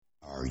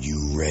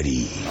you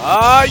ready?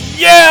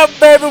 Yeah,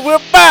 baby,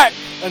 we're back.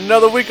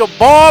 Another week of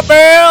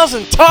Barbells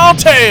and Tall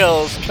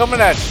Tales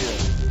coming at you.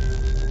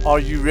 Are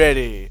you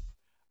ready?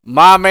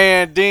 My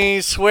man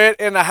Dean Sweat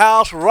in the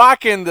house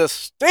rocking the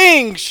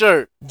Sting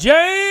shirt.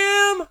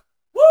 Jam!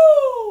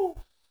 Woo!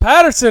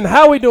 Patterson,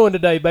 how we doing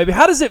today, baby?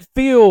 How does it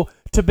feel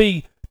to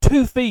be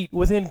 2 feet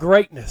within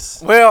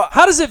greatness? Well,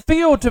 how does it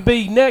feel to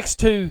be next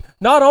to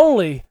not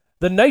only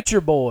the nature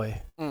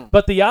boy,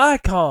 but the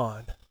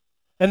icon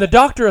and the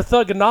doctor of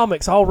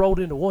thugonomics all rolled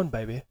into one,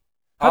 baby?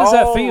 How does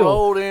that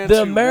feel?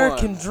 The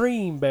American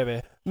dream,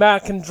 baby.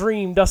 American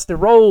dream, Dusty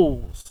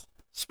Rose.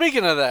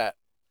 Speaking of that,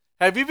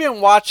 have you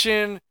been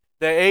watching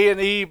the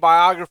A&E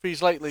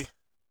biographies lately?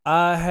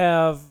 I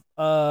have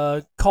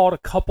caught a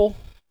couple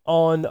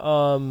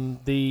on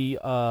the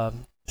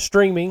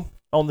streaming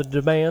on the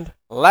demand.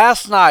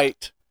 Last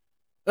night,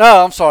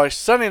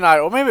 Sunday night,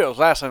 or maybe it was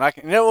last night.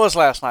 It was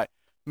last night.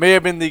 May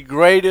have been the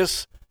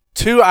greatest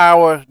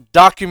 2-hour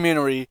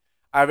documentary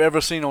I've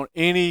ever seen on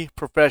any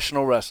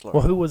professional wrestler.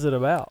 Well, who was it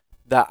about?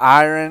 The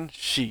Iron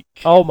Sheik.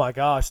 Oh my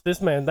gosh,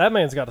 that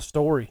man's got a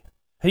story.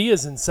 He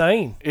is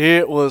insane.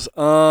 It was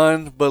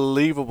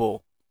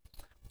unbelievable.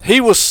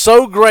 He was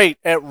so great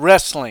at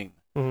wrestling.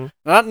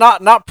 Mm-hmm.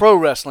 Not pro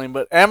wrestling,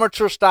 but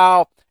amateur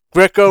style,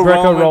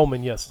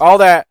 Greco-Roman, yes. All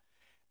that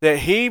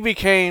he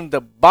became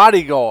the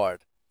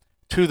bodyguard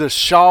to the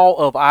Shah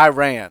of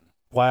Iran.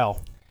 Wow.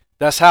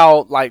 That's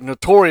how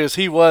notorious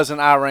he was in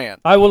Iran.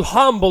 I will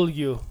humble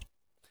you.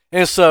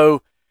 And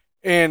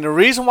the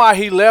reason why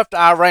he left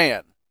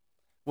Iran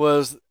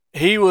was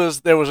there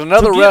was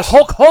another wrestler.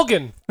 Hulk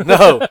Hogan.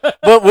 No,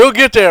 but we'll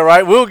get there,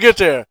 right? We'll get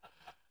there.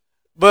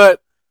 But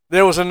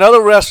there was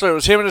another wrestler. It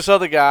was him and this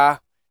other guy.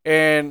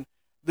 And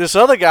this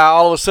other guy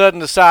all of a sudden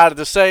decided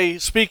to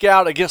speak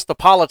out against the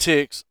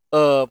politics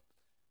of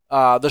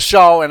the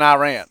Shah in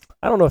Iran.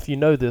 I don't know if you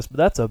know this, but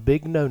that's a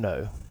big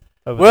no-no.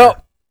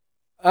 Well,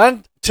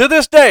 to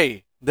this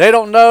day, they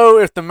don't know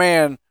if the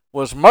man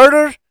was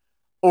murdered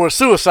or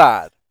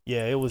suicide.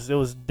 Yeah, it was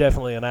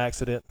definitely an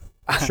accident,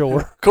 for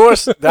sure. Of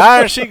course, the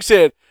Iron Sheik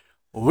said,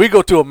 "We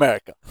go to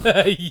America."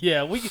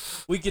 Yeah, we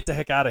get the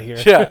heck out of here.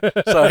 Yeah.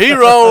 So he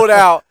rolled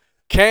out,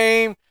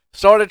 came,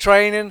 started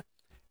training.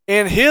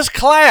 In his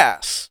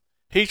class,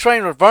 he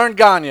trained with Vern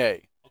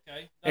Gagne.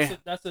 Okay,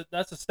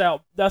 that's a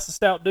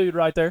stout dude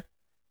right there.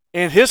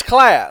 In his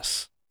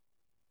class,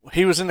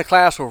 he was in the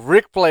class with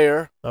Ric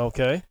Flair.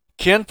 Okay.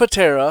 Ken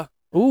Patera.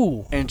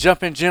 Ooh. And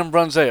Jumpin' Jim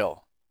Brunzell.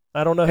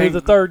 I don't know who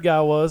the third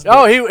guy was.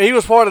 Oh, he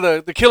was part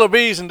of the Killer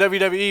Bees in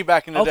WWE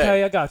back in the day.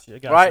 Okay, I got you.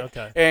 Right?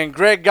 Okay. And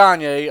Greg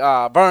Gagne,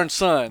 Vern's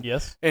son,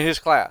 yes, in his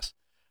class.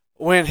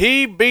 When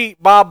he beat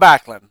Bob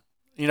Backlund,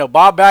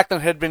 Bob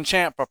Backlund had been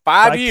champ for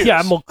 5 years.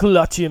 Camel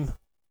clutch him.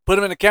 Put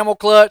him in the camel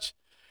clutch.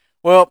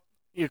 Well,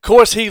 of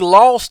course, he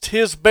lost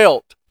his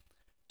belt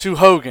to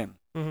Hogan,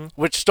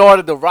 which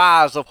started the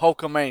rise of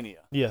Hulkamania.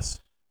 Yes.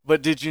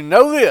 But did you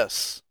know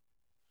this?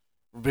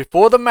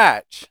 Before the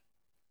match,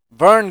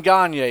 Vern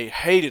Gagne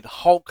hated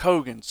Hulk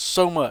Hogan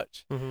so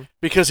much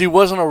because he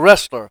wasn't a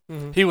wrestler.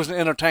 He was an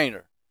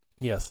entertainer.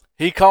 Yes.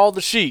 He called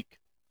the Sheik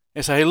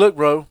and said, "Hey, look,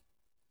 bro.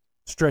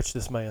 Stretch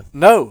this man.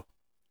 No.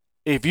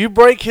 If you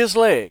break his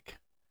leg,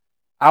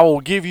 I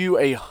will give you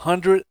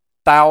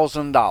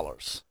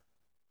 $100,000.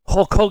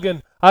 Hulk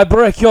Hogan, I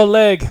break your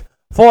leg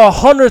for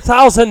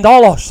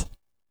 $100,000.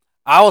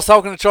 I was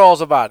talking to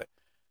Charles about it.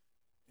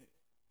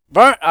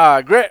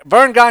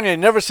 Vern Gagne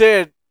never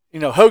said,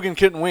 Hogan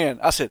couldn't win.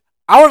 I said,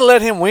 I would have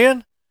let him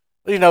win.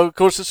 Of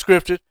course it's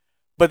scripted.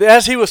 But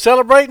as he was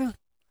celebrating,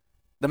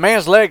 the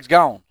man's leg's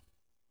gone.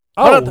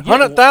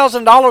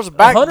 $100,000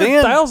 back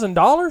then.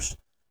 $100,000?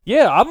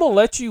 Yeah, I'm going to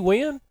let you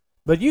win.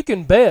 But you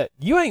can bet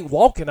you ain't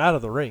walking out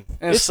of the ring.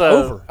 And it's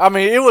over. I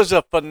mean, it was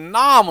a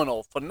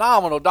phenomenal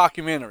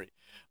documentary.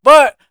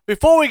 But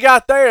before we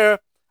got there,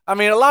 I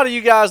mean, a lot of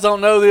you guys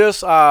don't know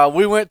this.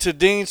 We went to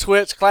Dean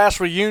Sweat's class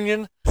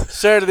reunion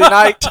Saturday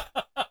night.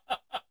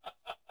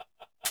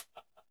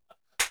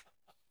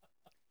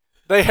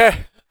 They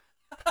had...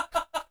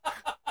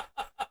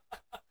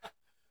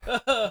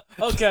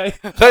 Okay.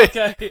 All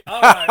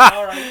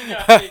right. You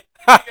got me.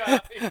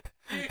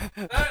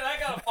 That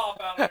got to pop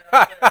out there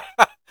right there.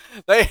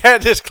 They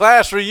had this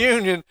class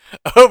reunion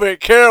over at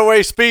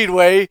Caraway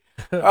Speedway.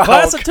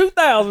 Class of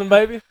 2000,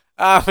 baby.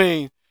 I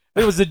mean,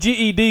 it was a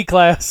GED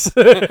class.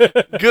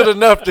 Good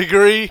enough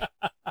degree.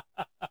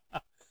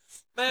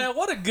 Man,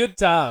 what a good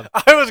time.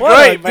 It was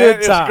great, man. It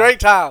was a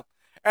great time.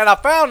 And I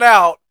found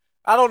out,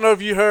 I don't know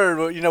if you heard,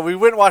 but, we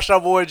went and watched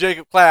our boy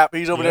Jacob Clapp.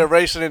 He's over there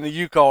racing in the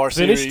U-Car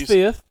series.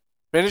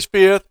 Finished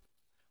fifth.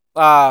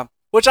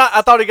 Which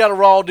I thought he got a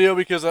raw deal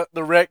because of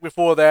the wreck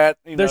before that.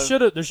 There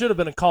should have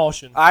been a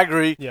caution. I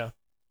agree. Yeah.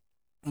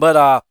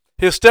 But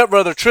his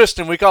stepbrother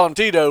Tristan, we call him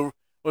Tito,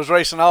 was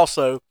racing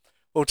also.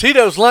 Well,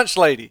 Tito's lunch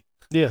lady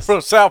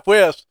from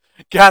Southwest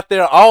got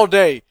there all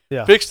day.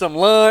 Yeah. Fixed them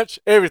lunch,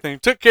 everything.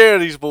 Took care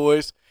of these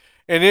boys.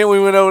 And then we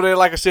went over there,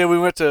 like I said, we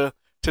went to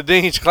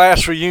Dean's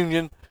class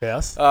reunion.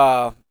 Yes.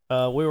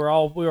 We were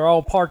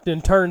all parked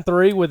in turn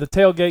 3 with the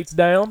tailgates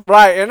down.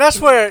 Right, and that's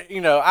where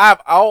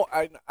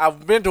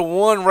I've been to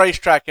one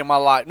racetrack in my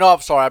life. No,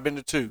 I'm sorry, I've been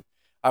to 2.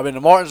 I've been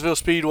to Martinsville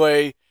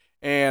Speedway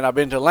and I've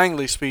been to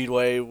Langley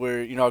Speedway,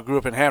 where I grew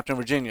up in Hampton,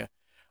 Virginia.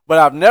 But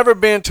I've never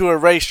been to a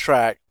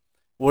racetrack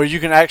where you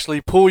can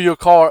actually pull your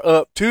car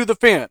up to the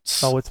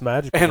fence. Oh, it's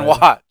magical. And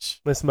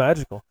watch. It's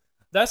magical.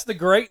 That's the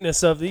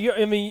greatness of the.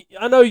 I mean,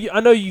 I know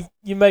you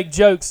make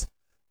jokes,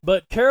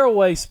 but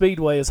Caraway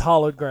Speedway is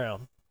hollowed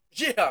ground.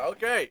 Yeah.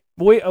 Okay.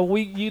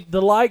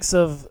 The likes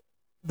of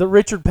the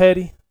Richard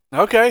Petty.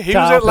 Okay, he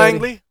Kyle was at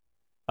Langley.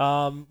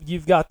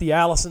 You've got the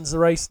Allisons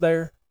race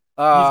there.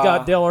 You've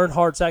got Dale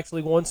Earnhardt's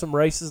actually won some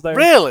races there.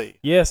 Really?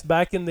 Yes,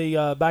 back in the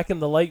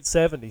late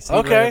 70s.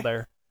 He ran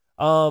there.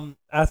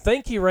 I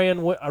think he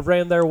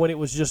ran there when it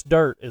was just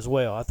dirt as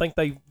well. I think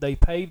they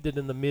paved it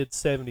in the mid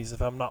 70s,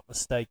 if I'm not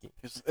mistaken.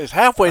 It's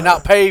halfway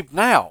not paved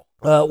now.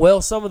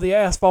 Well, some of the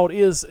asphalt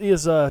is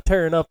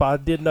tearing up. I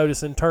did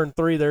notice in turn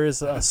 3 there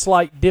is a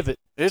slight divot.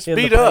 It's in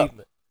beat the up.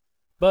 pavement.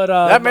 But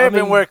that may have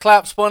been where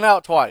Clapp spun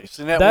out twice.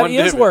 In that one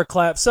is divot. where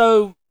Clapp.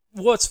 So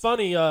what's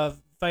funny,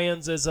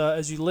 fans, is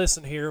as you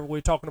listen here,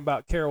 we're talking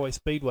about Caraway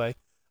Speedway.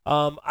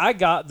 I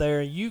got there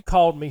and you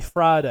called me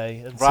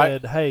Friday and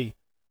said, "Hey,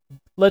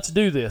 let's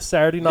do this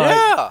Saturday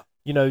night."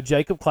 Yeah.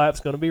 Jacob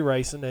Clapp's going to be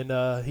racing,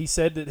 and he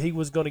said that he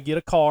was going to get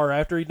a car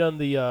after he done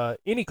the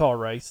IndyCar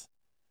race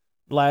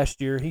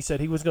last year. He said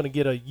he was going to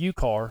get a U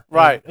car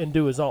and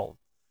do his own.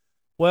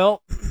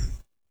 Well,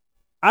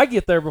 I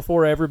get there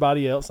before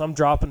everybody else. I'm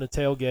dropping the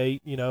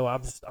tailgate.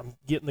 I'm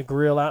getting the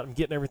grill out and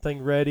getting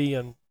everything ready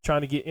and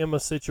trying to get Emma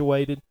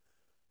situated.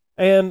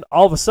 And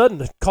all of a sudden,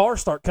 the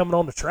cars start coming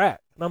on the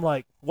track. And I'm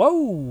like,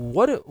 whoa,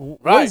 what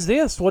is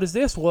this? What is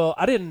this? Well,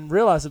 I didn't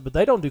realize it, but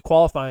they don't do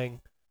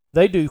qualifying.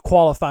 They do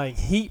qualifying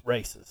heat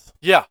races.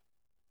 Yeah.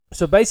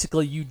 So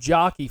basically, you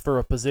jockey for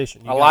a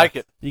position. I like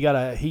it. You got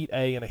a heat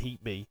A and a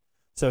heat B.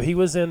 So he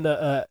was in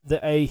the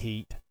A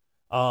heat.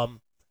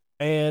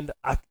 And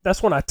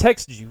that's when I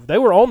texted you. They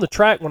were on the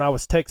track when I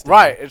was texting you.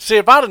 Right. And see,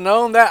 if I'd have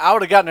known that, I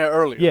would have gotten there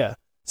earlier. Yeah.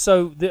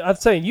 So I'm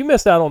saying you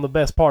missed out on the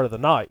best part of the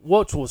night.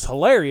 What was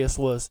hilarious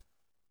was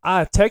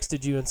I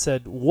texted you and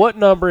said, "What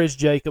number is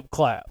Jacob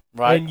Clapp?"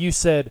 Right. And you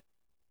said,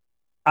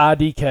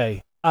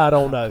 "IDK. I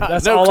don't know."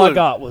 That's no all clue. I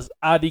got was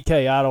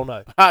IDK. I don't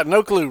know.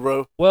 No clue,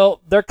 bro.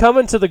 Well, they're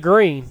coming to the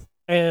green,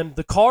 and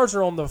the cars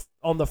are on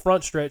the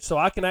front stretch, so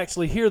I can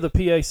actually hear the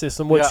PA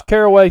system. Which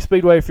Caraway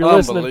Speedway, if you're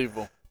listening,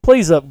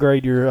 please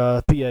upgrade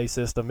your PA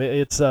system.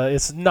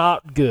 It's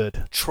not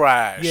good.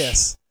 Trash.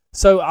 Yes.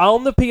 So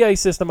on the PA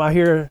system, I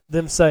hear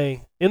them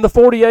saying, "In the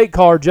 48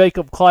 car,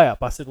 Jacob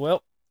Clapp." I said,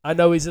 "Well, I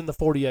know he's in the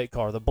 48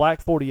 car, the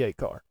black 48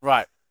 car."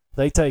 Right.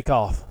 They take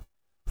off.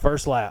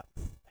 First lap.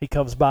 He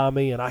comes by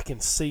me, and I can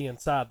see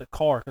inside the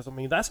car because,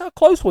 that's how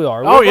close we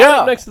are. We're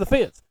right next to the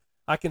fence.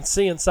 I can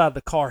see inside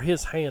the car.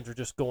 His hands are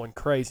just going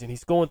crazy, and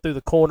he's going through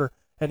the corner,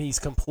 and he's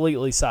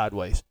completely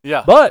sideways.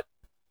 Yeah. But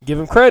give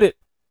him credit.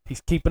 He's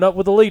keeping up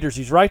with the leaders.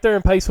 He's right there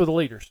in pace with the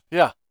leaders.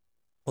 Yeah.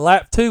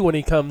 Lap 2, when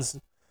he comes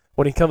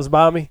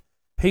by me,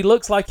 he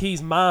looks like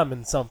he's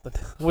miming something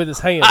with his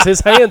hands.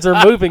 His hands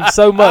are moving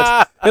so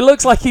much. It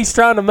looks like he's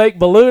trying to make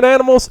balloon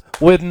animals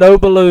with no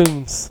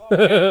balloons.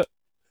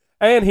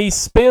 And he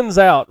spins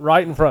out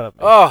right in front of me.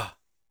 Oh.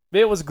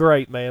 It was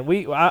great, man.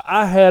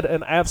 I had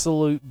an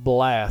absolute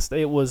blast.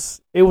 It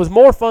was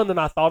more fun than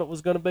I thought it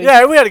was going to be.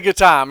 Yeah, we had a good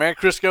time, man.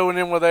 Crisco and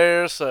them were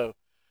there, so.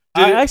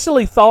 I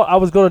actually thought I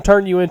was going to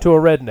turn you into a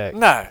redneck.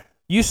 No.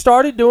 You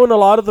started doing a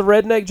lot of the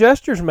redneck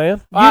gestures,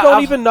 man. You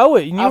don't even know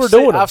it, and you were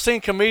doing it. I've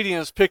seen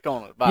comedians pick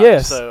on it.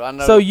 Yes. So I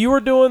know. So you were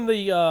doing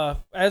the,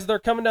 as they're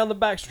coming down the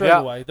back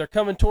straightaway, they're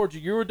coming towards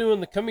you. You were doing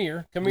the come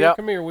here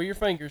with your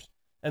fingers,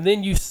 and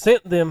then you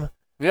sent them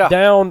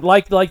down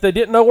like they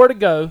didn't know where to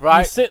go. Right.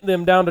 You sent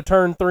them down to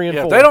turn 3 and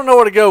 4. If they don't know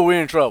where to go, we're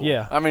in trouble.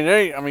 Yeah.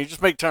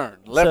 Just make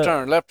turns. Left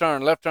turn, left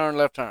turn, left turn,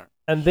 left turn.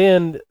 And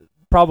then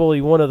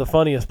probably one of the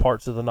funniest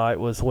parts of the night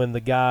was when the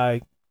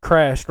guy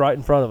crashed right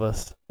in front of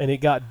us, and it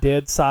got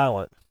dead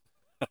silent.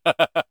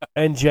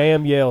 And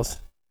Jam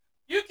yells,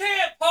 "You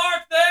can't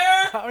park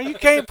there!" You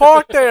can't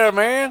park there,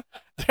 man.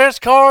 There's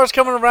cars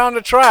coming around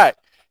the track.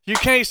 You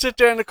can't sit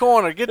there in the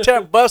corner. Get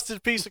that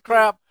busted piece of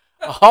crap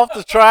off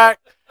the track.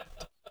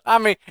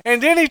 And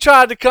then he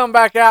tried to come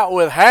back out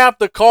with half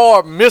the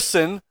car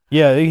missing.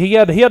 Yeah, he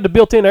had the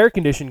built-in air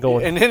conditioning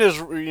going. And then his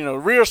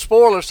rear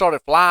spoiler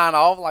started flying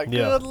off.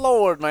 Good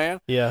Lord,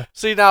 man. Yeah.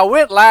 See, now I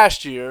went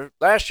last year.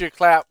 Last year,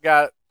 Clapp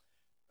got,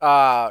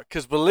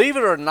 because believe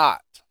it or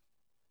not,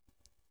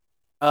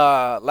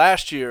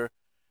 last year,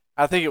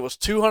 I think it was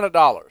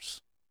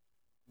 $200.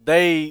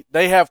 They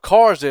have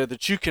cars there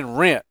that you can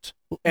rent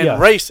and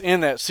race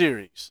in that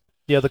series.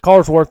 Yeah, the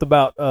car's worth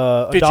about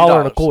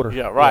 $1.25.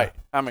 Yeah, right.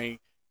 Yeah.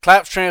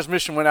 Clapp's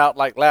transmission went out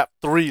like lap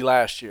 3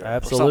 last year.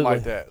 Absolutely. Or something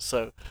like that.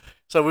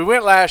 So we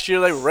went last year.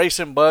 They were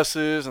racing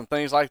buses and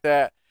things like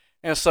that.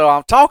 And so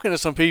I'm talking to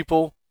some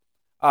people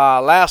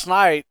last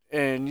night,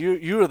 and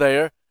you were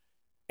there,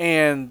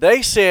 and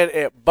they said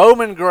at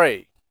Bowman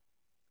Gray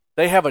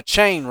they have a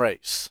chain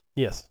race.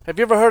 Yes. Have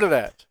you ever heard of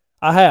that?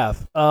 I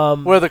have.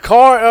 Where the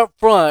car up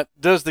front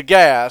does the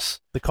gas.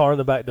 The car in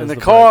the back does the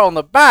car brake. on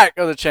the back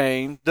of the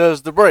chain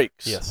does the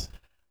brakes. Yes.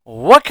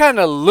 What kind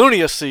of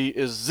lunacy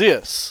is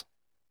this?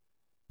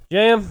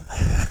 Jam.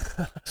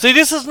 See,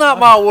 this is not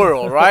my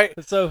world, right?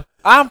 So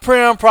I'm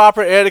prim,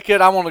 proper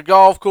etiquette. I'm on the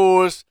golf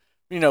course,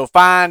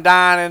 fine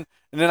dining,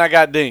 and then I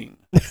got Dean.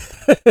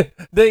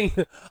 Dean,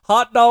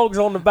 hot dogs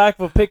on the back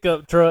of a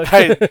pickup truck.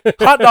 Hey,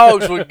 hot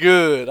dogs were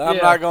good. I'm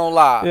not gonna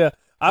lie. Yeah.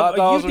 Hot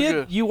dogs were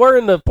good. You were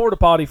in the porta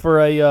potty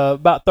for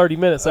about 30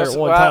 minutes there at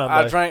one time.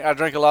 I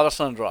drank a lot of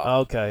Sun Drop.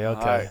 Okay.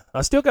 Right.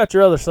 I still got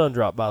your other Sun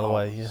Drop, by the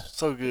way. Yeah.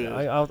 So good.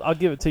 I'll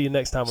give it to you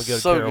next time we go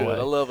to so Caraway. Good.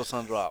 I love a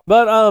Sun Drop.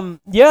 But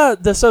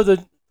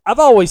I've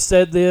always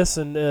said this,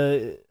 and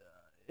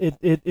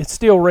it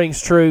still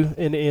rings true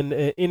in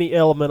any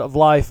element of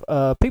life.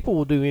 People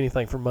will do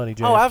anything for money,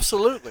 Jim. Oh,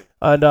 absolutely.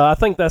 And I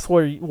think that's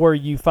where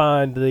you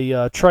find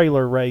the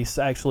trailer race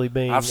actually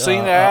being. I've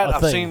seen that.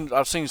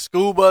 I've seen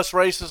school bus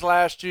races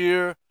last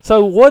year.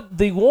 So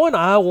the one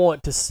I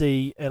want to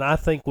see, and I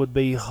think would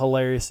be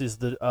hilarious, is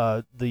the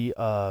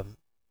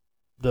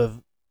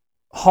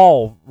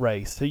haul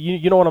race. So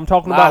you know what I'm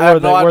talking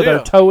about, where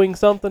they're towing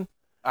something.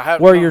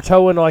 You're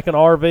towing like an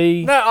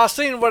RV. No, I've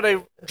seen where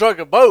they drug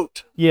a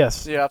boat.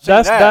 Yes. Yeah, I've seen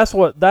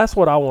that. That's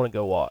what I want to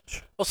go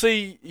watch. Well,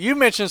 see, you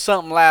mentioned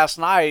something last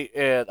night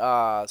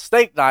at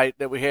steak night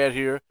that we had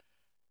here.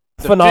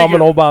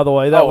 Phenomenal, by the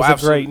way. That was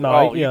absolutely. a great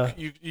night.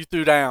 Oh, you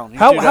threw down.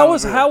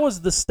 How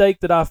was the steak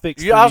that I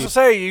fixed? I was gonna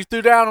say you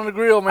threw down on the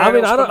grill, man. I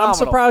mean, I'm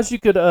surprised you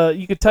could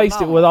taste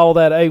it with all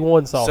that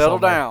A1 sauce. Settle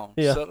down.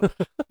 Yeah.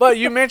 But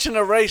you mentioned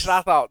a race, and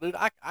I thought, dude,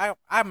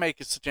 I make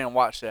it sit down and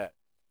watch that.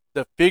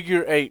 The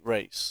figure 8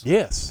 race.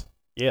 Yes.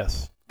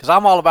 Because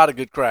I'm all about a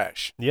good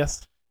crash.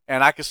 Yes.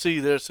 And I can see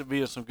there's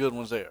being some good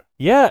ones there.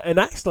 Yeah, and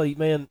actually,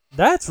 man,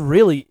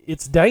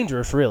 it's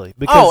dangerous, really.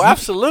 Because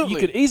absolutely. You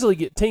could easily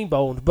get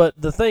T-boned, but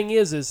the thing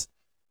is,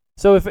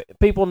 so if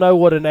people know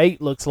what an 8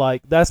 looks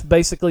like, that's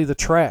basically the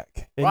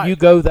track. And right. You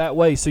go that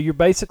way. So you're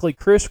basically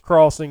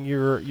crisscrossing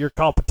your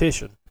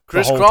competition.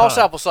 Crisscross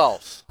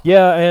applesauce.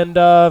 Yeah,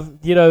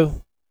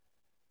 and,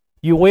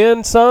 you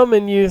win some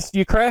and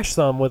you crash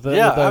some with those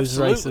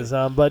absolutely. races.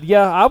 But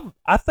yeah,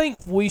 I think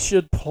we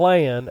should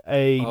plan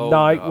a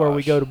night where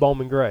we go to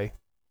Bowman Gray.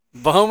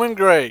 Bowman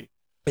Gray.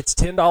 It's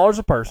 $10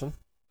 a person.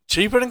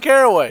 Cheaper than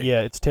Caraway.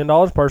 Yeah, it's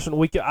 $10 a person.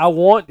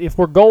 If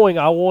we're going,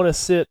 I want to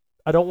sit.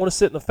 I don't want to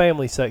sit in the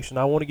family section.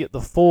 I want to get the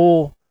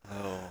full.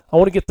 I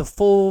want to get the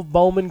full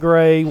Bowman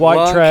Gray white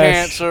Lung trash.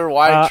 Cancer,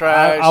 white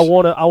trash. I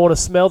want to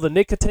smell the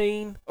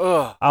nicotine.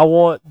 Ugh. I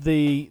want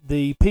the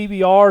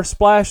PBR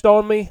splashed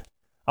on me.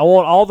 I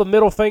want all the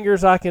middle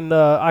fingers I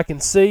can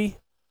see.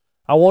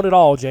 I want it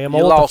all, Jam.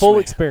 I want the full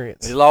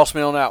experience. You lost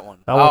me on that one.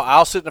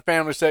 I'll sit in the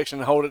family section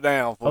and hold it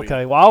down for you.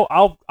 Okay, well,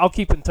 I'll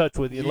keep in touch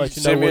with you and let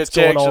you know what's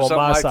going on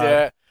my side.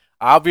 That.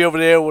 I'll be over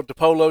there with the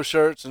polo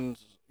shirts and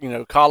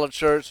collared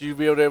shirts. You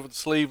be over there with the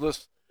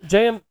sleeveless.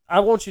 Jam,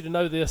 I want you to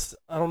know this.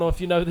 I don't know if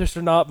you know this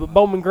or not, but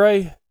Bowman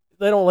Gray,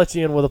 they don't let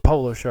you in with a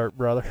polo shirt,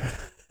 brother.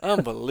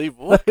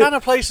 Unbelievable. What kind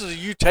of places are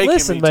you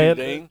taking me to,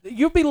 Dean?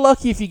 You'll be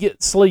lucky if you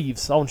get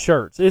sleeves on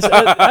shirts. It's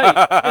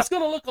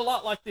going to look a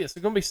lot like this.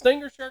 They're going to be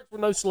Stinger shirts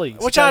with no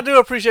sleeves. Which I do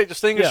appreciate the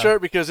Stinger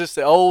shirt because it's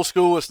the old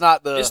school. It's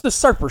not the... It's the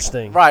Surfer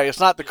Sting. Right. It's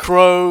not the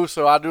Crow,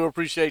 so I do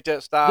appreciate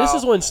that style. This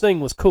is when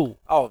Sting was cool.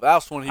 Oh,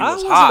 that's when he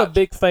was hot. I wasn't a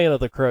big fan of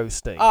the Crow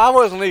Sting. Oh, I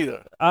wasn't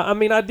either. I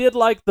mean, I did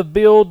like the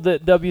build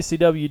that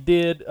WCW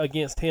did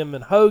against him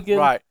and Hogan.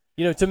 Right.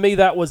 To me,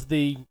 that was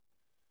the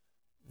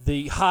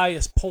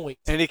highest point.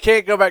 And he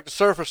can't go back to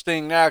Surfer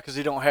Sting now because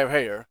he don't have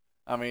hair.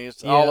 I mean,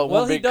 it's all of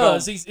one big comb. Well,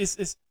 he does.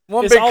 It's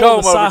one big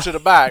comb over to the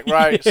back,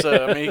 right? Yeah.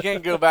 So, I mean, he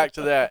can't go back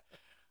to that.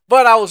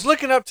 But I was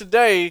looking up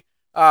today,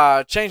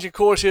 changing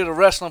course here to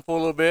wrestling for a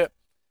little bit.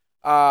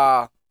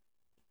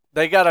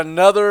 They got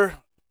another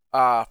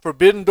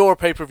Forbidden Door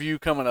pay-per-view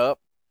coming up.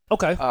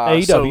 Okay,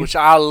 AEW. Which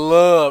I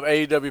love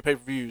AEW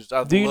pay-per-views.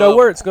 Do you know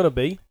where it's going to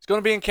be? It's going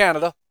to be in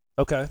Canada.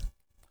 Okay.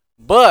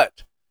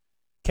 But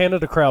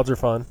Canada crowds are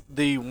fun.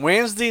 The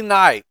Wednesday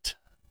night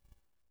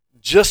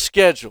just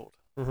scheduled.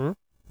 Mm-hmm.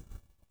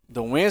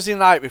 The Wednesday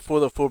night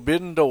before the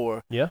Forbidden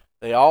Door. Yeah.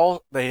 They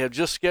have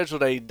just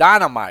scheduled a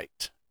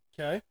Dynamite.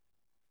 Okay.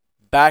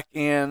 Back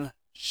in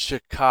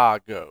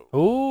Chicago.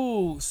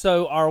 Ooh,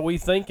 so are we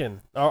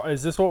thinking?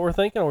 Is this what we're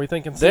thinking? Are we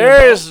thinking?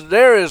 There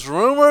is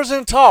rumors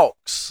and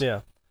talks.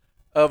 Yeah.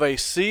 Of a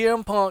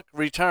CM Punk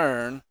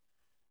return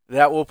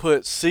that will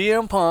put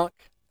CM Punk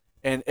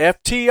and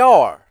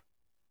FTR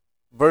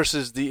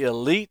versus the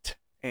Elite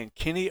and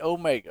Kenny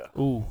Omega.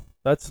 Ooh,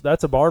 that's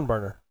a barn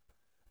burner.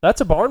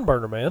 That's a barn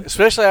burner, man.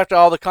 Especially after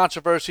all the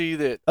controversy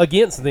that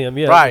against them,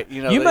 yeah. Right,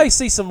 you may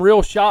see some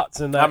real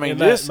shots in that.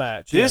 That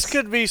match. This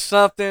could be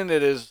something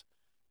that is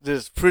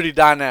pretty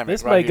dynamic.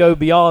 This may go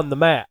beyond the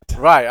mat.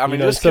 Right. I mean,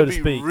 this could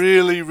be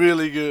really,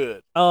 really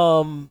good.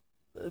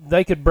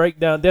 They could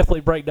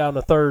definitely break down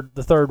the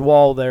third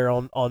wall there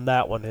on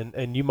that one,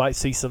 and you might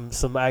see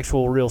some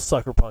actual real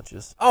sucker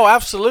punches. Oh,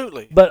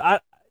 absolutely.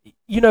 But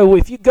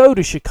if you go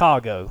to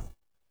Chicago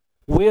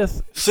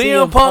with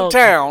CM Punk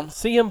town,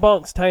 CM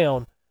Punk's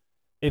town,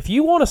 if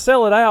you want to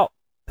sell it out,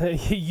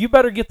 you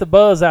better get the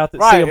buzz out that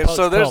right. CM Punk's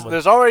so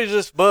there's already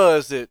this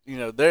buzz that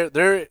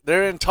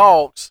they're in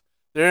talks,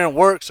 they're in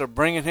works of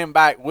bringing him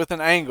back with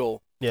an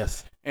angle.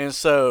 Yes. And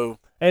so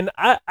and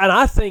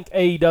I think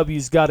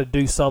AEW's got to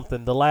do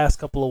something. The last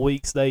couple of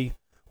weeks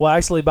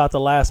actually about the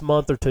last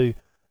month or two,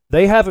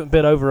 they haven't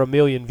been over 1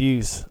 million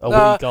views a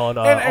week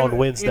on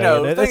Wednesday.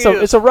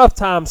 It's a rough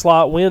time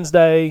slot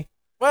Wednesday.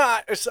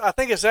 Well, I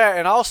think it's that,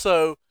 and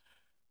also,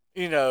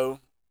 Procon,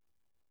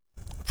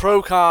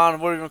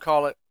 what are you gonna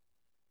call it?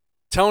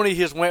 Tony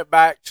has went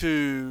back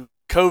to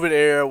COVID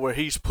era where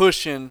he's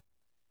pushing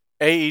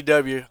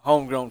AEW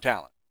homegrown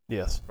talent.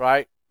 Yes.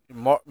 Right?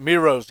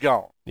 Miro's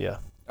gone. Yeah.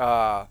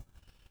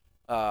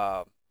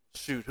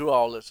 Who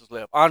all this is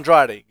left?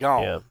 Andrade,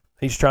 gone. Yeah.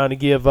 He's trying to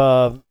give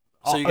so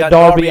you got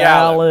Darby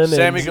Allin,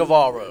 Sammy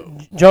Guevara,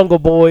 Jungle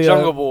Boy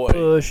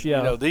push.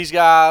 Yeah. These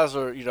guys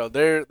are,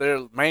 they're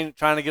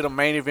trying to get a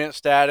main event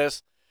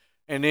status.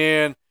 And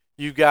then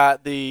you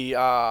got the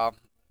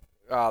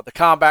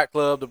Combat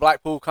Club, the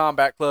Blackpool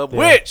Combat Club,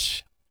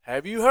 which,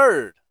 have you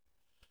heard?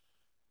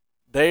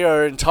 They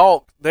are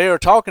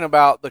talking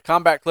about the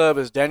Combat Club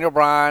as Daniel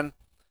Bryan,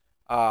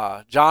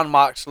 John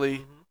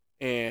Moxley,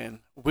 and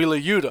Wheeler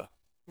Yuta.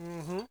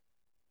 Mm-hmm.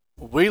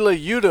 Wheeler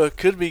Yuta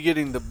could be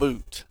getting the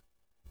boot,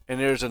 and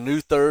there's a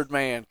new third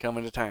man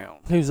coming to town.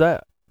 Who's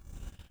that?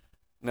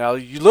 Now,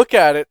 you look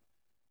at it,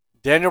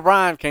 Daniel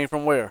Bryan came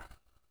from where?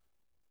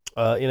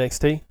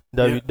 NXT,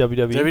 WWE.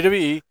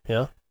 WWE.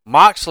 Yeah.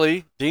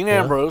 Moxley, Dean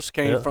Ambrose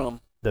came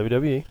from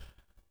WWE.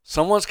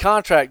 Someone's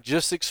contract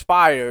just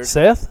expired.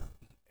 Seth?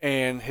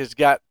 And has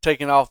got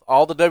taken off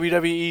all the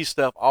WWE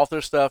stuff off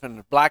their stuff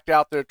and blacked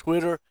out their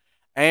Twitter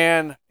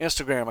and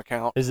Instagram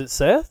account. Is it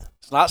Seth?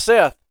 It's not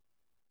Seth.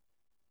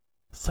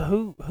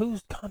 So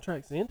whose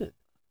contract's ended?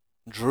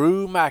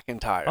 Drew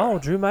McIntyre. Oh,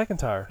 Drew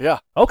McIntyre. Yeah.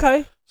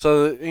 Okay.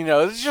 So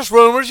it's just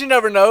rumors. You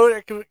never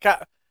know.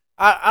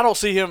 I don't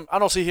see him. I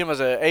don't see him as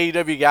an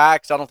AEW guy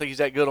because I don't think he's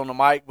that good on the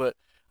mic. But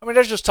I mean,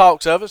 there's just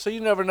talks of it, so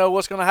you never know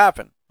what's going to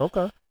happen.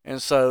 Okay.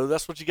 And so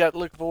that's what you got to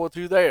look forward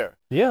to there.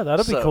 Yeah,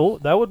 that'd be cool.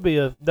 That'd be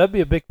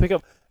a big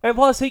pickup. And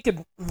plus, he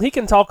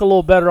can talk a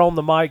little better on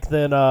the mic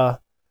than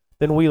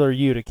Wheeler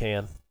Yuta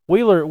can.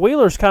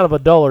 Wheeler's kind of a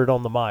dullard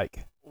on the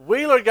mic.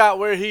 Wheeler got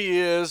where he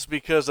is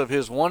because of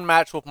his one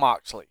match with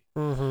Moxley,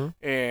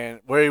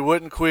 and where he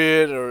wouldn't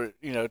quit or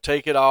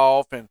take it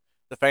off, and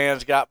the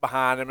fans got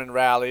behind him and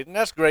rallied, and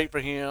that's great for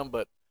him.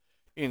 But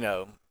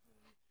well,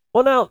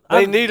 now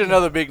they need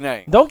another big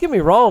name. Don't get me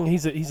wrong;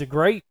 he's a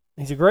great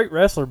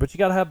wrestler, but you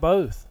got to have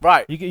both.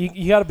 Right.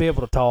 You got to be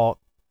able to talk.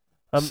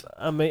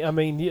 I mean, I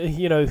mean,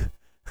 look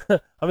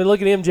at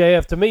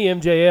MJF. To me,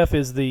 MJF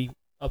is the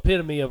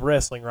epitome of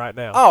wrestling right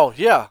now. Oh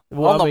yeah,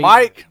 on the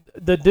mic.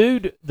 The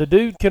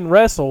dude can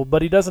wrestle,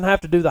 but he doesn't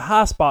have to do the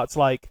high spots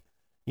like,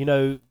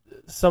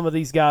 some of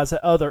these guys,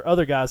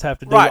 other guys have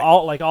to do, right.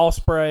 Like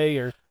Ospreay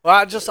or. Well,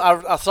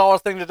 I saw a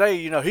thing today.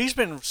 He's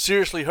been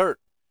seriously hurt,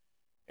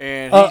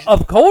 and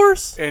of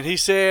course. And he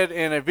said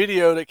in a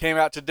video that came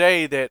out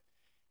today that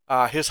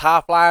his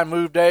high flying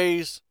move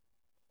days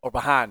are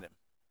behind him.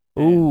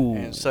 Ooh.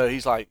 And so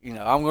he's like,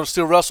 I'm going to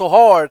still wrestle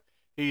hard.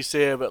 He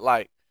said, but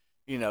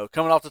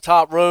coming off the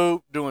top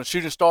rope, doing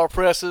shooting star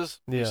presses.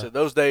 Yeah. He said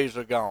those days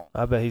are gone.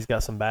 I bet he's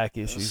got some back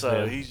issues. So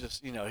man. he's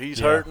just, he's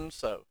hurting.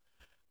 So,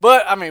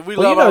 but I mean, we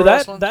love our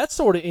wrestling. That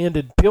sort of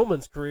ended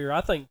Pillman's career.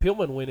 I think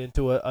Pillman went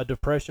into a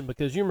depression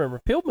because you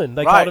remember Pillman.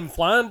 They called him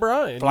Flying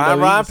Brian. Brian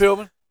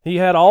Pillman. He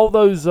had all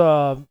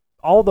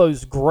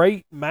those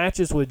great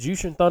matches with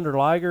Jushin Thunder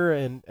Liger,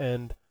 and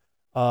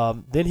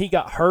then he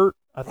got hurt.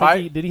 I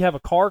think did he have a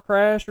car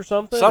crash or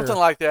something? Something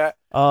like that.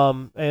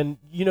 And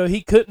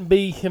he couldn't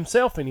be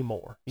himself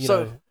anymore.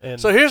 So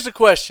here's the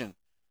question: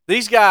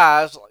 these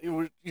guys,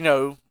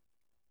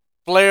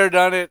 Flair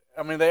done it.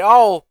 I mean, they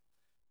all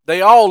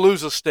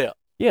lose a step.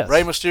 Yes.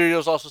 Rey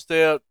Mysterio's also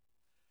stepped.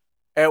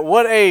 At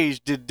what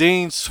age did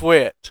Dean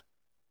Sweat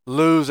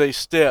lose a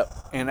step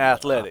in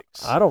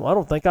athletics? I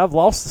don't think I've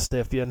lost a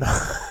step yet.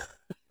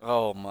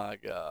 Oh my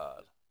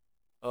God.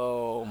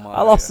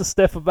 I lost a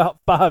step about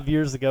 5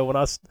 years ago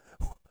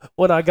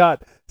when I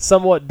got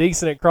somewhat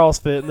decent at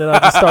CrossFit, and then I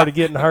just started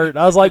getting hurt.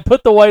 I was like,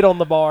 put the weight on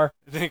the bar.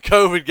 Then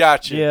COVID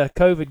got you. Yeah,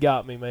 COVID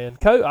got me, man.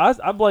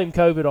 I blame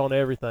COVID on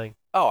everything.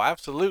 Oh,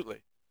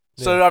 absolutely.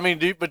 Yeah. So, I mean,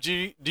 do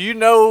you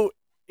know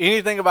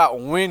anything about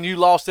when you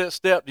lost that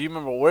step? Do you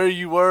remember where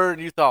you were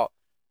and you thought,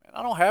 man,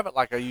 I don't have it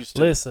like I used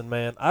to? Listen,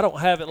 man, I don't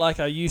have it like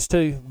I used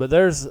to, but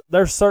there's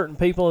certain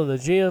people in the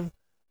gym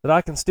that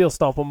I can still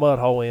stomp a mud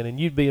hole in, and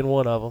you'd be in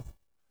one of them.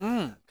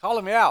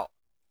 Calling me out.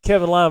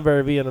 Kevin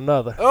Lineberry being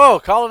another.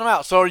 Oh, calling him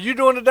out. So are you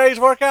doing today's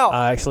workout?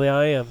 I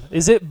am.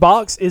 Is it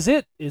box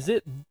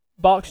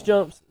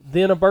jumps,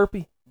 then a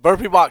burpee?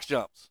 Burpee box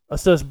jumps.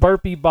 So it's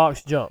burpee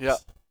box jumps. Yep.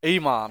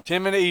 EMOM,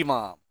 10-minute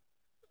EMOM.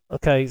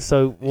 Okay,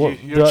 so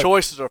your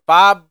choices are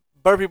 5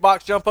 burpee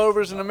box jump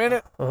overs in a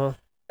minute,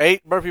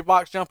 8 burpee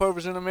box jump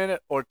overs in a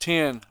minute, or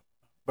 10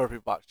 burpee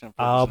box jump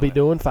overs. I'll be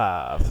doing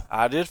 5.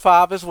 I did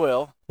 5 as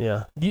well.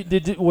 Yeah.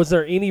 Was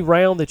there any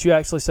round that you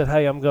actually said,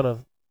 "Hey, I'm gonna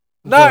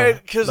No,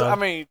 because I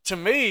mean, to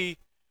me,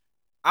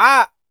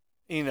 to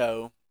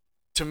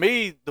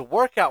me, the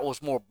workout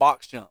was more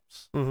box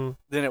jumps than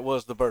it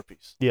was the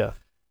burpees. Yeah.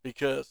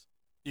 Because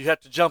you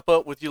have to jump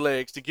up with your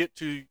legs to get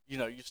to,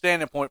 your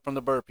standing point from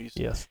the burpees.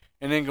 Yes.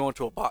 And then go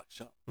into a box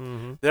jump.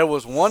 Mm-hmm. There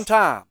was one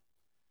time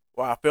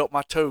where I felt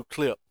my toe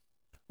clip.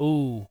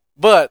 Ooh.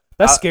 But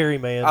that's scary,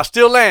 man. I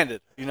still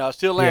landed. I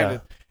still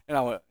landed. Yeah. And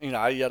I went,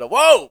 I yelled,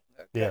 whoa!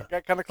 Yeah.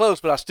 Got kind of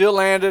close, but I still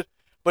landed.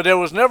 But there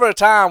was never a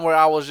time where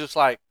I was just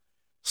like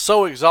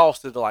so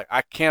exhausted, like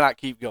I cannot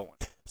keep going.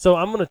 So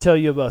I'm going to tell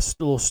you a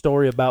little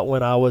story about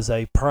when I was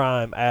a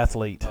prime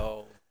athlete.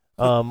 Oh.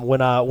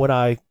 When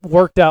I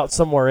worked out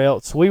somewhere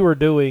else, we were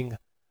doing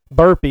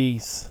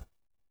burpees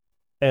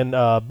and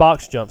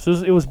box jumps.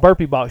 It was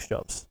burpee box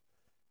jumps.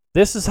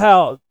 This is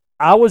how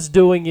I was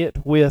doing it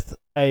with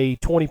a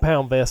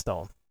 20-pound vest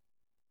on.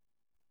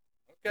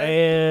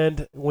 Okay.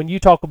 And when you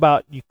talk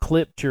about you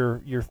clipped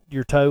your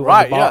toe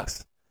on the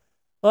box,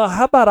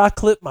 how about I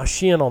clipped my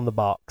shin on the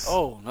box?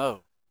 Oh,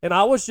 no. And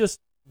I was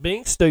just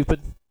being stupid,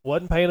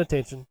 wasn't paying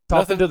attention,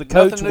 talking to the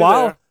coach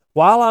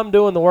while I'm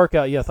doing the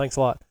workout. Yeah, thanks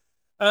a lot.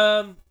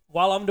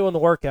 While I'm doing the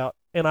workout,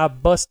 and I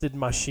busted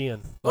my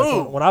shin.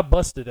 When I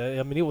busted it,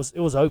 I mean, it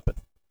was open.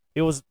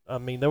 There was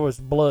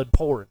blood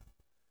pouring.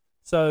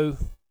 So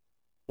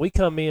we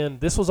come in.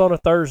 This was on a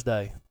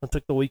Thursday. I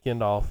took the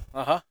weekend off.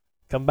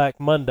 Come back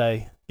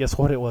Monday. Guess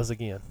what it was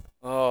again?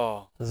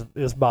 Oh. It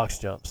was box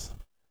jumps.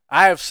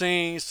 I have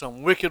seen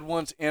some wicked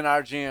ones in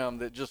our gym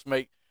that just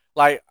make,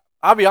 like,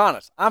 I'll be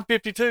honest. I'm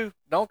 52.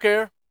 Don't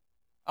care.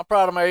 I'm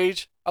proud of my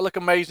age. I look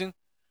amazing.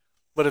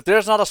 But if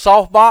there's not a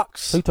soft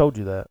box. Who told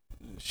you that?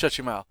 Shut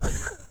your mouth.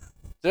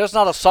 If there's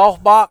not a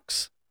soft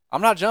box,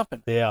 I'm not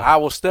jumping. Yeah. I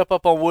will step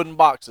up on wooden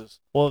boxes.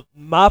 Well,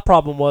 my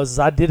problem was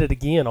I did it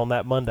again on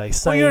that Monday.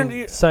 Same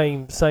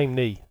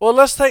knee. Well,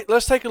 let's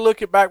take a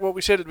look at back what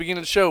we said at the beginning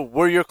of the show,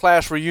 where your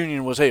class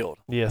reunion was held.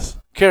 Yes.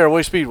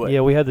 Caraway Speedway.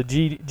 Yeah, we had the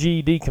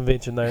GED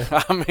convention there.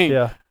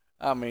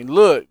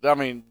 Look,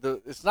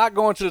 it's not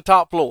going to the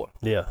top floor.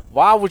 Yeah.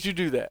 Why would you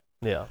do that?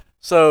 Yeah.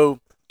 So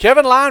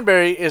Kevin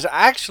Lineberry is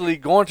actually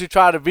going to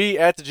try to be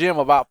at the gym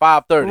about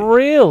 5:30.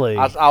 Really?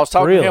 I was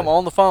talking to him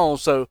on the phone,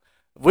 so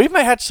we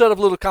may have to set up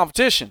a little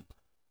competition.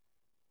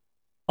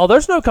 Oh,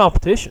 there's no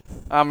competition.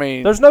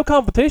 There's no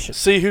competition.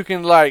 See who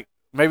can,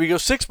 maybe go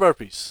 6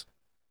 burpees.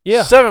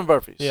 Yeah. 7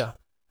 burpees. Yeah.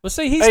 But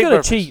see, he's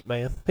going to cheat,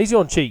 man. He's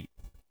going to cheat.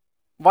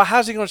 Why?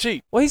 How's he going to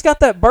cheat? Well, he's got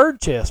that bird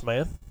chest,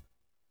 man.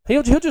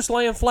 He'll just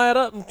land flat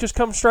up and just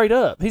come straight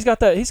up. He's got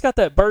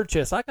that bird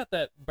chest. I got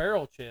that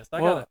barrel chest.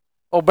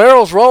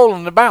 Barrels roll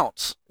and they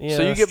bounce. Yeah,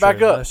 so you get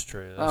back up. That's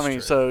true.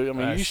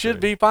 You should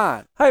be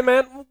fine. Hey,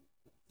 man.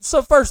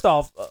 So first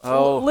off,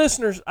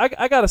 listeners,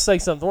 I got to say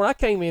something. When I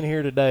came in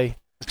here today,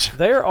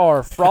 there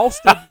are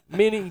frosted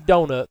mini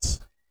donuts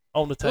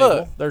on the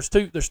table. Look, there's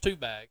two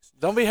bags.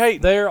 Don't be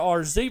hating. There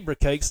are zebra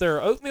cakes. There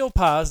are oatmeal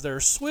pies. There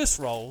are Swiss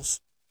rolls.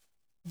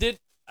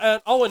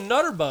 And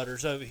Nutter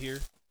Butters over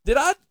here.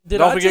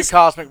 Don't forget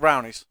cosmic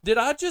brownies. Did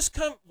I just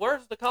come?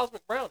 Where's the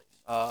cosmic brownies?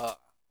 I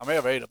may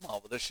have ate them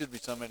all, but there should be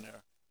some in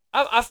there.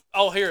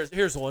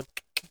 Here's one.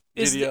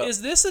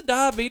 Is this a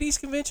diabetes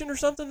convention or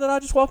something that I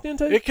just walked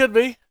into? It could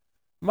be.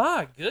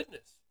 My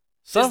goodness.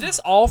 Is this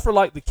all for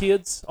the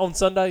kids on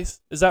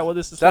Sundays? Is that what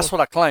this is for? That's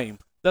what I claim.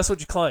 That's what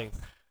you claim.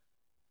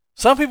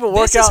 Some people work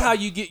out. This is how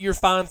you get your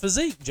fine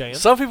physique, Jan.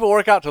 Some people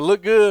work out to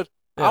look good.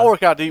 Yeah. I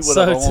work out to eat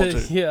whatever I want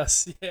to.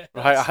 Yes. Right.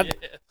 Like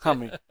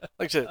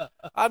I said,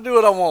 I do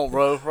what I want,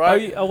 bro.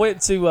 Right. I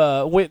went to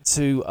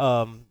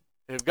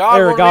if God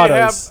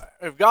Arigatos.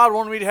 If God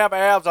wanted me to have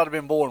abs, I'd have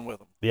been born with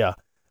them. Yeah.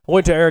 I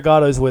went to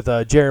Arigatos with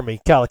Jeremy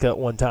Calicut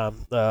one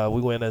time.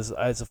 We went as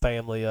a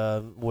family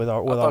with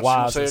our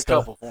wives and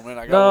stuff. A couple for me.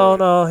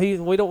 No,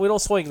 we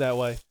don't swing that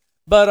way.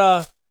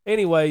 But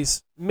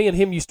anyways, me and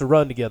him used to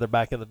run together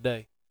back in the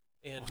day.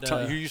 And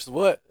you used to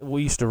what?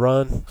 We used to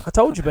run. I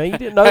told you, man. You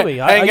didn't know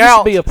me. I used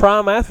to be a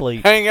prime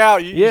athlete. Hang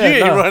out. You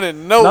ain't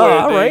running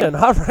nowhere. No,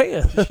 I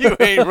ran. You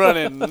ain't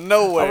running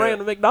nowhere. I ran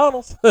to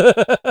McDonald's.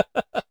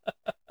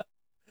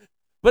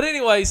 But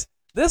anyways,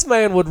 this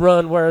man would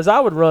run, whereas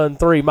I would run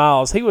 3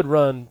 miles. He would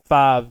run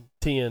 5,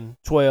 10,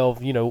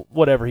 12,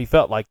 whatever he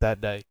felt like that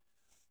day.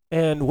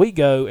 And we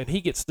go, and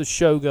he gets the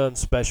Shogun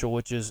Special,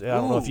 which is, I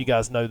don't know if you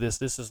guys know this.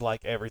 This is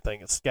like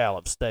everything. It's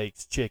scallop,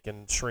 steaks,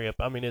 chicken, shrimp.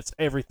 It's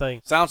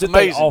everything. Sounds that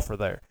amazing. They offer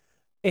there.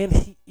 And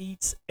he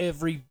eats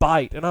every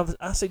bite. And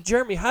I said,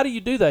 Jeremy, how do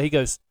you do that? He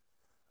goes,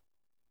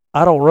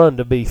 I don't run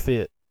to be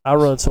fit. I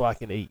run so I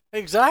can eat.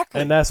 Exactly.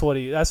 And that's what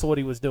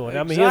he was doing.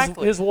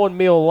 Exactly. His one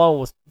meal alone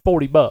was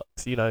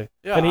 $40,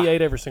 Yeah, and he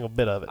ate every single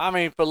bit of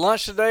it. For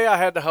lunch today, I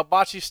had the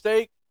hibachi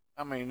steak.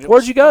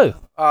 Where'd you go?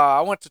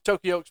 I went to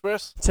Tokyo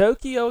Express.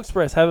 Tokyo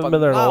Express. Haven't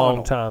been there in a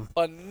long time.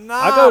 Phenomenal.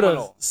 I go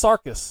to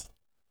Sarkis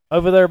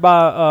over there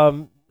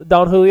by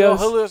Don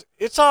Julio's.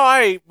 It's all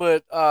right,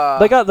 but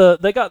they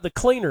got the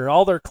cleaner.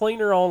 All their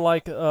cleaner on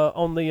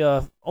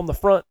on the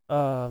front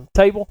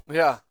table.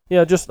 Yeah.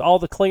 Yeah, just all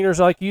the cleaners.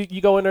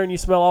 You go in there and you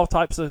smell all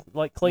types of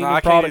cleaning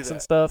products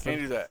and stuff. Can't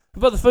do that.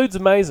 But the food's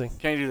amazing.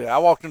 Can't do that. I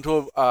walked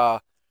into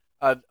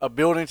a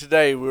building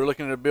today. We were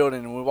looking at a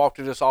building, and we walked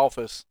in this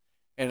office,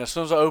 and as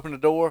soon as I opened the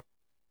door,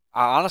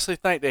 I honestly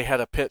think they had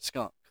a pet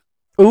skunk.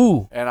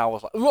 Ooh. And I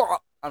was like, ugh.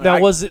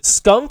 Was it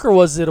skunk or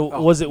was it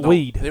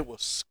weed? It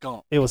was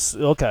skunk. It was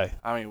okay.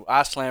 I mean,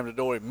 I slammed the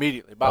door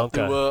immediately. About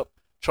threw up.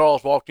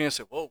 Charles walked in and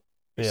said, "Whoa!"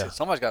 He said,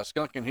 "Somebody's got a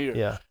skunk in here."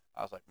 Yeah.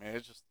 I was like, "Man,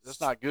 it's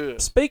not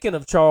good." Speaking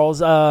of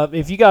Charles,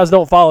 if you guys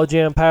don't follow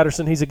Jan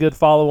Patterson, he's a good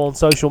follow on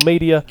social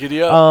media.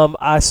 Giddy up.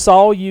 I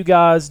saw you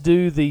guys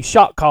do the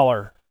shock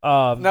collar.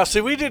 Now,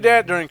 see, we did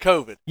that during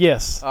COVID.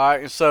 Yes. All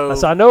right, and so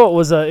I know it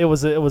was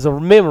a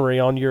memory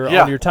on your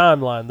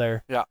timeline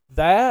there. Yeah.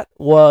 That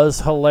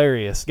was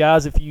hilarious,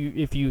 guys. If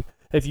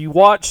you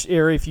watch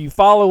or if you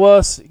follow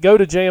us, go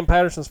to Jan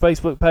Patterson's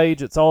Facebook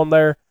page. It's on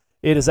there.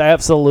 It is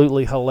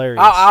absolutely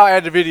hilarious. I'll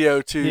add the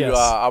video to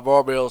our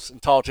Barbells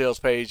and Tall Tales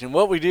page. And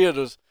what we did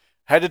was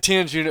had the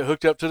TENS unit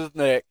hooked up to the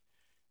neck,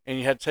 and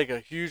you had to take a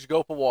huge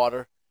gulp of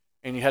water,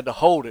 and you had to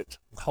hold it.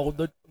 Hold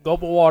the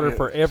gulp of water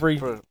for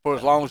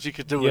as long as you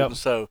could do it. And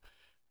so,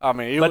 I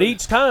mean,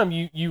 each time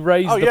you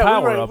raise the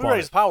power up. We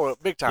raised the power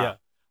up big time. Yeah.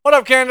 What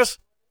up, Candace?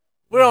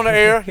 We're on the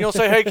air. You don't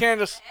say, "Hey,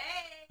 Candace."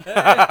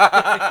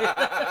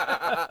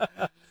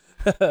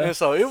 And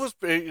so it was,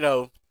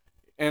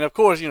 and of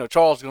course,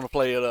 Charles is going to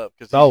play it up.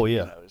 So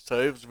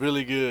it was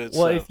really good.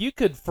 Well, if you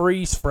could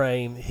freeze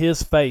frame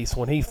his face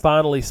when he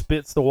finally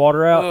spits the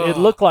water out, it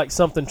looked like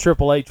something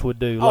Triple H would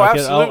do.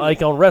 Absolutely.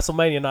 Like on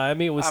WrestleMania night. I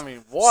mean, it was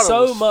water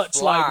so was much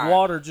flying. like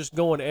water just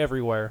going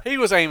everywhere. He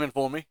was aiming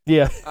for me.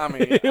 Yeah. I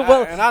mean,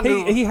 I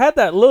knew he had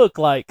that look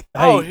like,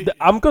 hey,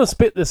 I'm going to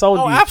spit this on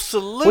you.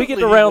 Absolutely. We get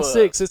to round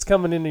 6, it's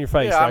coming into your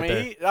face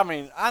there.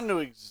 I knew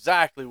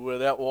exactly where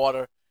that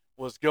water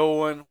was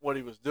going, what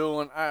he was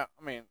doing. I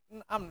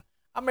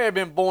may have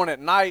been born at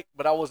night,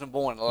 but I wasn't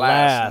born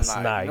last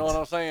night. You know what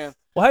I'm saying?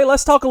 Well, hey,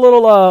 let's talk a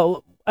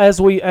little as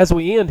we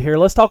end here.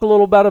 Let's talk a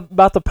little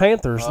about the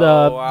Panthers.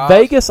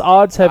 Vegas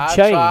odds have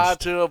changed. I tried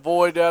to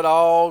avoid that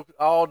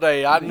all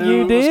day. I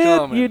knew it was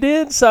coming. You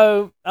did.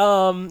 So,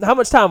 how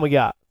much time we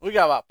got? We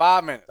got about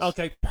 5 minutes.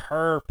 Okay,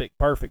 perfect.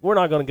 We're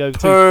not going to go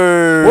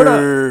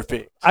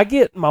perfect.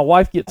 My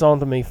wife gets on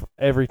to me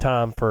every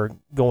time for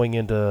going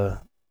into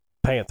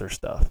Panther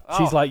stuff.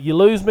 She's like, "You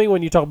lose me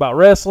when you talk about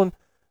wrestling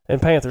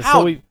and Panthers."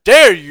 How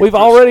dare you? We've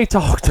already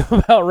talked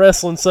about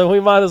wrestling, so we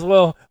might as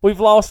well. We've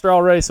lost her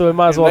already, so we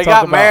might as well talk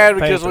about They got mad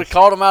Panthers. because we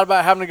called them out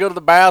about having to go to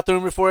the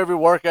bathroom before every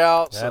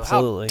workout. So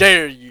absolutely. How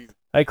dare you?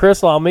 Hey,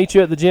 Crystal, I'll meet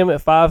you at the gym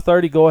at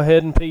 5:30. Go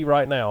ahead and pee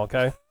right now,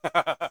 okay?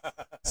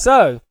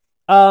 So,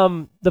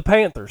 the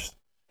Panthers.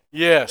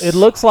 Yes. It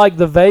looks like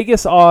the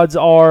Vegas odds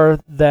are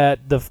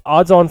that the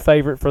odds-on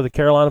favorite for the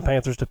Carolina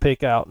Panthers to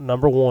pick out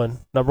number one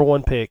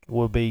pick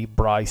will be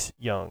Bryce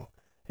Young.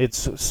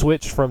 It's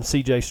switched from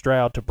C.J.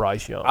 Stroud to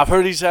Bryce Young. I've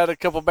heard he's had a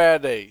couple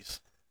bad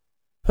days.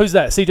 Who's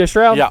that, C.J.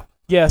 Stroud? Yeah.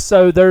 Yeah,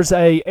 so there's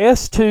a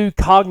S2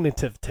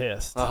 cognitive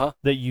test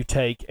that you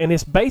take, and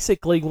it's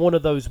basically one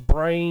of those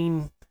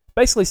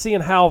basically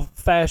seeing how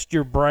fast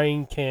your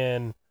brain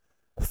can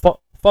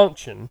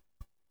function.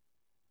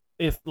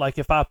 If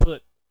I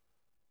put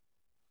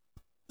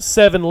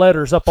 7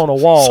 letters up on a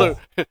wall. So,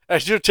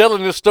 as you're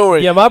telling this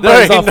story, my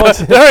brain's not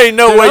functioning. There ain't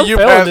no Dude, way I'm you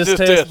failing passed this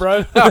test,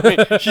 bro. I mean,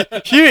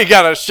 you ain't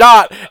got a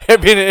shot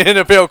at being an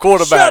NFL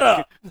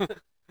quarterback. Shut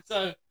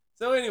up.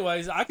 So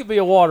anyways, I could be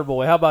a water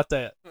boy. How about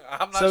that?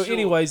 I'm not sure.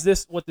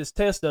 Anyways, what this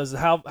test does is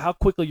how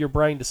quickly your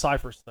brain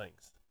deciphers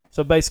things.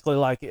 So basically,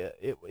 like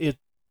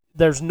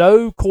there's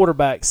no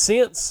quarterback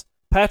since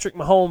Patrick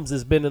Mahomes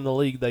has been in the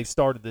league. They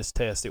started this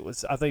test.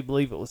 I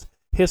believe it was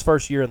his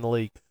first year in the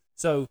league.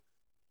 So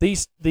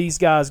these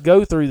guys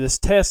go through this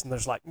test, and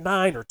there's like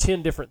 9 or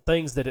 10 different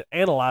things that it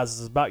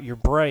analyzes about your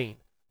brain.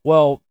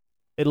 Well,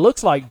 it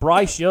looks like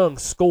Bryce Young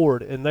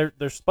scored, and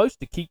they're supposed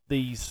to keep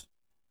these.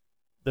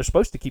 They're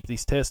supposed to keep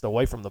these tests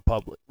away from the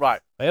public.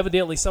 Right.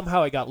 Evidently,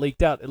 somehow it got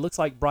leaked out. It looks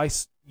like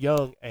Bryce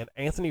Young and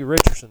Anthony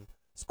Richardson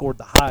scored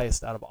the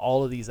highest out of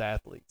all of these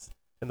athletes,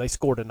 and they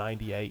scored a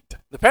 98.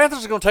 The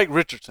Panthers are going to take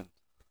Richardson.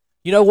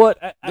 You know what?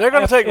 They're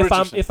going to take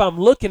Richardson. If I'm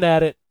looking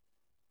at it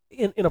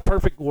in a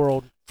perfect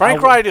world,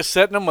 Frank Wright is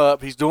setting them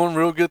up. He's doing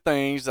real good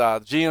things.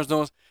 The GM's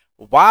doing.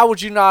 Why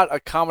would you not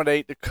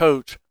accommodate the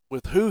coach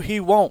with who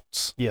he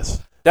wants?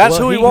 Yes, that's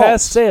who he wants. He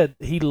has said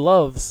he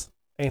loves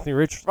Anthony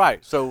Richardson.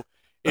 Right. So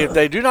if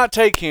they do not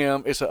take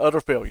him, it's an utter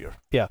failure.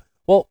 Yeah.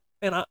 Well,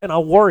 and I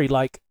worry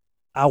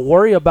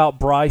about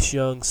Bryce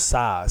Young's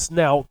size.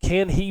 Now,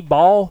 can he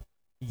ball?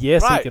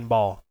 Yes, right. He can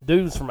ball.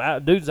 Dude's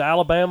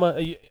Alabama.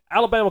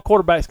 Alabama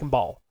quarterbacks can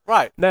ball.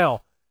 Right.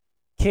 Now,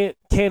 can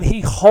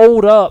he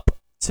hold up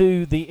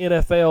to the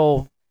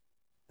NFL?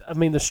 I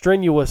mean, the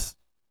strenuous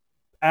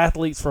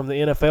athletes from the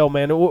NFL,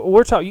 man.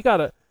 We're talking.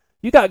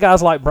 You got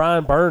guys like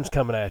Brian Burns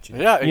coming at you.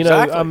 Yeah,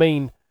 exactly. I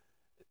mean,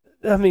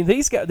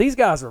 these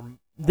guys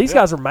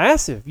are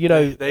massive.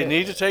 They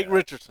need to take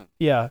Richardson.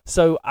 Yeah.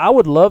 So I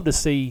would love to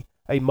see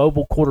a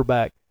mobile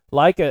quarterback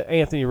like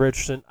Anthony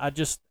Richardson.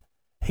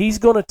 He's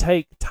going to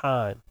take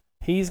time.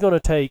 He's going to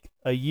take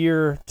a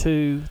year,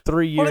 2,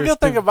 3 years. Well, the good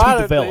thing about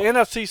it, develop. the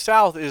NFC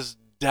South is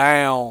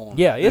down.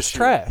 Yeah, it's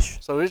trash.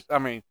 So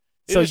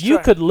So you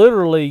could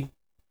literally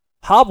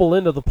hobble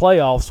into the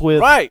playoffs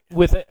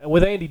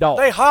with Andy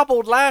Dalton. They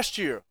hobbled last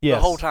year the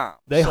whole time.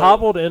 They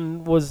hobbled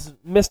and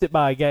missed it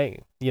by a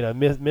game.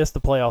 Missed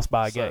the playoffs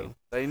by a game.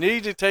 They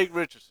need to take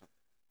Richardson.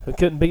 Who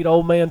couldn't beat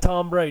old man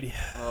Tom Brady.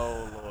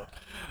 Oh, Lord.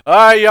 All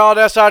right, y'all,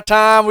 that's our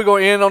time. We're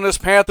going to end on this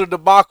Panther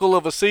debacle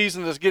of a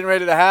season that's getting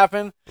ready to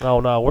happen. Oh,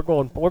 no, we're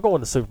going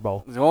to Super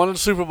Bowl. We're going to the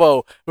Super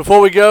Bowl. Before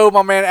we go,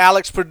 my man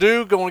Alex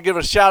Purdue, going to give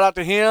a shout-out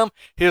to him.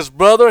 His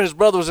brother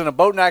was in a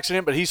boating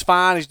accident, but he's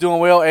fine. He's doing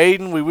well.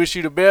 Aiden, we wish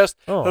you the best.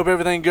 Hope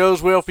everything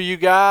goes well for you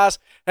guys.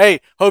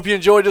 Hey, hope you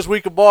enjoyed this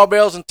week of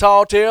Barbells and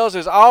Tall Tales.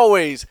 As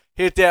always,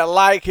 hit that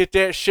like, hit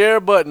that share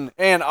button,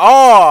 and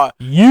are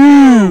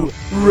you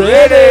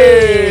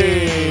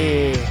ready?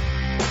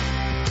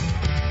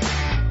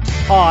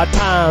 Hard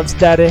times,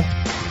 Daddy.